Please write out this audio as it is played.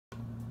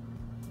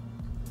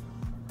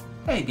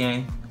Hey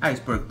gang,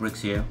 Iceberg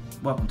Bricks here.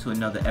 Welcome to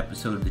another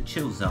episode of the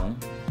Chillzone.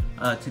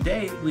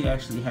 Today we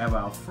actually have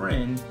our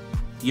friend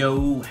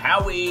Yo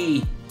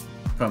Howie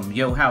from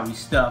Yo Howie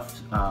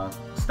Stuff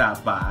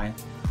stop by.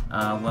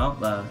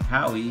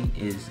 Howie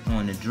is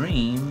on a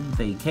dream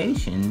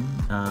vacation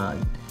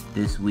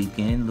this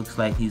weekend. Looks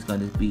like he's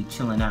going to be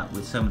chilling out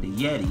with some of the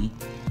Yeti.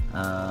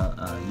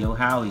 Yo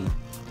Howie,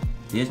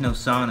 there's no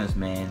saunas,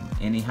 man.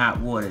 Any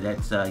hot water,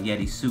 that's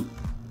Yeti soup.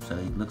 So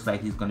it looks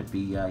like he's going to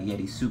be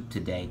Yeti soup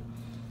today.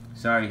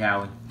 Sorry,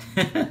 Howie.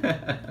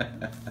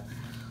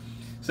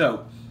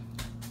 So,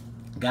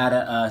 got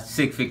a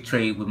sig fig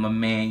trade with my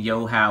man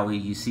Yo Howie.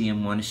 You see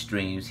him on the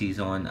streams. He's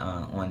on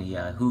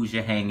the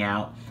Hoosier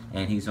Hangout,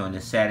 and he's on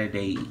the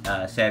Saturday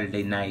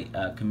night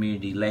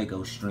community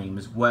Lego stream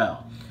as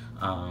well.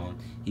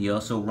 He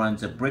also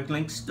runs a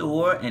Bricklink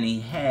store, and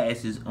he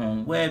has his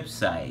own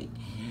website.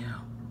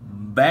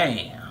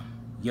 Bam!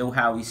 Yo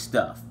Howie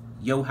Stuff.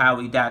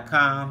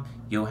 YoHowie.com.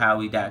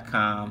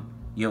 YoHowie.com.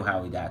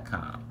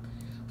 YoHowie.com.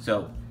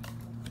 So,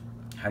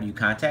 how do you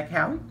contact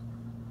Howie?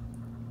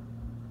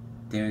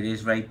 There it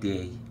is right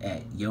there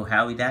at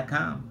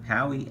YoHowie.com.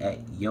 Howie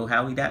at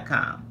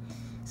YoHowie.com.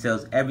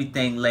 Sells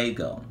everything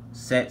Lego.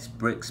 Sets,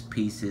 bricks,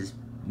 pieces,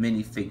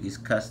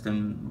 minifigures,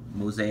 custom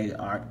mosaic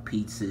art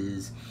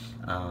pieces,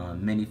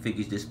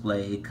 minifigures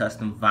display,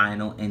 custom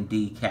vinyl and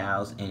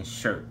decals and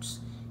shirts.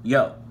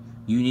 Yo,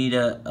 you need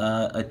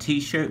a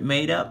t-shirt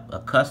made up, a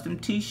custom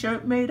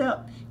t-shirt made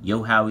up?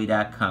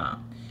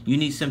 YoHowie.com. You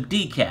need some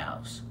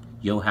decals?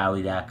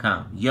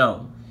 YoHowie.com.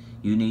 Yo,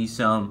 you need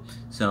some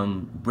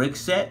brick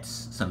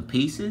sets, some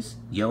pieces?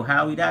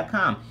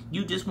 YoHowie.com.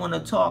 You just want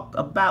to talk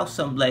about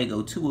some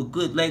Lego to a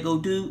good Lego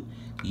dude?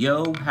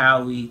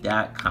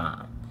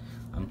 YoHowie.com.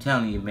 I'm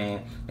telling you,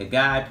 man, the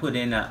guy put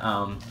in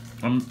a,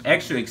 I'm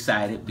extra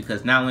excited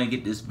because not only I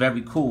get this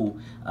very cool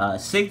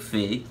sig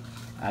fig,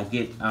 I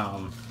get,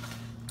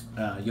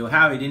 Yo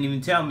Howie didn't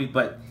even tell me,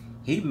 but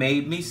he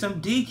made me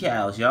some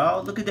decals,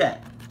 y'all. Look at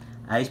that.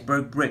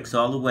 Iceberg Bricks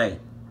all the way.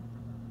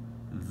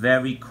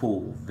 Very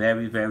cool.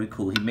 Very, very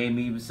cool. He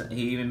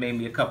even made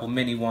me a couple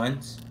mini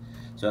ones.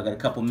 So I got a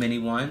couple mini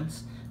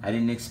ones. I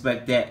didn't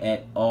expect that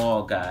at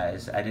all,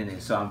 guys. I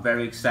didn't. So I'm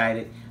very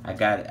excited. I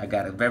got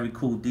a very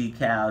cool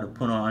decal to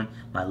put on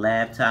my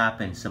laptop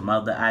and some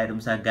other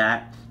items I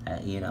got.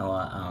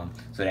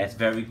 So that's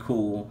very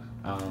cool.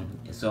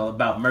 It's all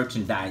about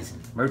merchandising.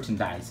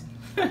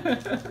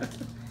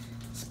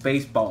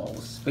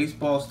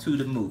 Spaceballs 2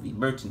 the movie.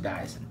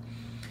 Merchandising.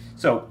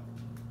 So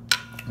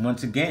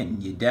once again,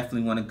 you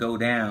definitely want to go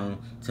down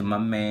to my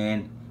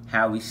man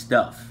Howie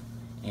Stuff.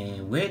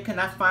 And where can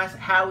I find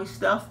Howie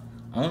Stuff?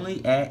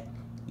 Only at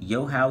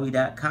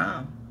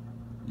YoHowie.com.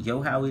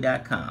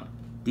 YoHowie.com.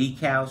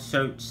 Decal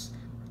shirts,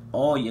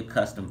 all your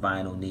custom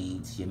vinyl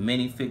needs, your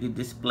minifigure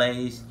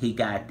displays, he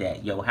got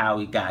that. Yo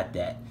Howie got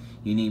that.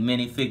 You need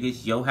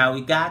minifigures, Yo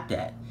Howie got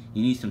that.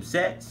 You need some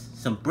sets,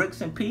 some bricks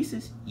and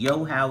pieces,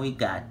 Yo Howie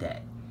got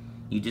that.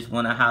 You just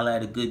want to holler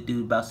at a good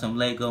dude about some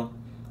Lego,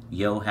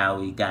 Yo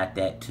Howie got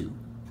that too.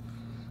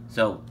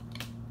 So,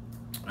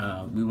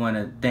 we want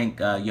to thank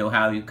Yo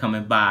Howie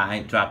coming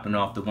by, dropping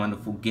off the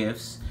wonderful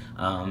gifts.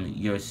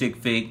 Your sig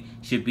fig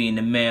should be in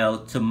the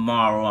mail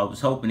tomorrow. I was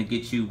hoping to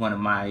get you one of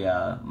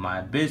my my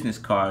business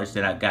cards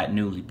that I got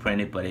newly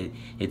printed, but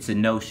it's a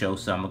no-show,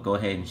 so I'm gonna go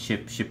ahead and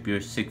ship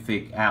your sig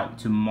fig out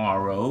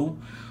tomorrow.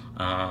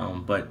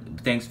 But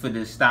thanks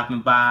for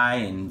stopping by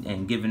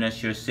and giving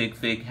us your sig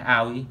fig,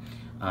 Howie.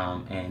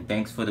 And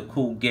thanks for the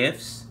cool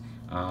gifts.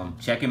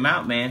 Check him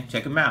out, man.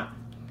 Check him out.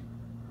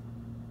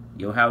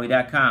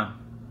 YoHowie.com.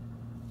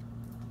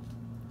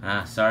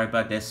 Sorry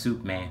about that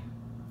soup, man.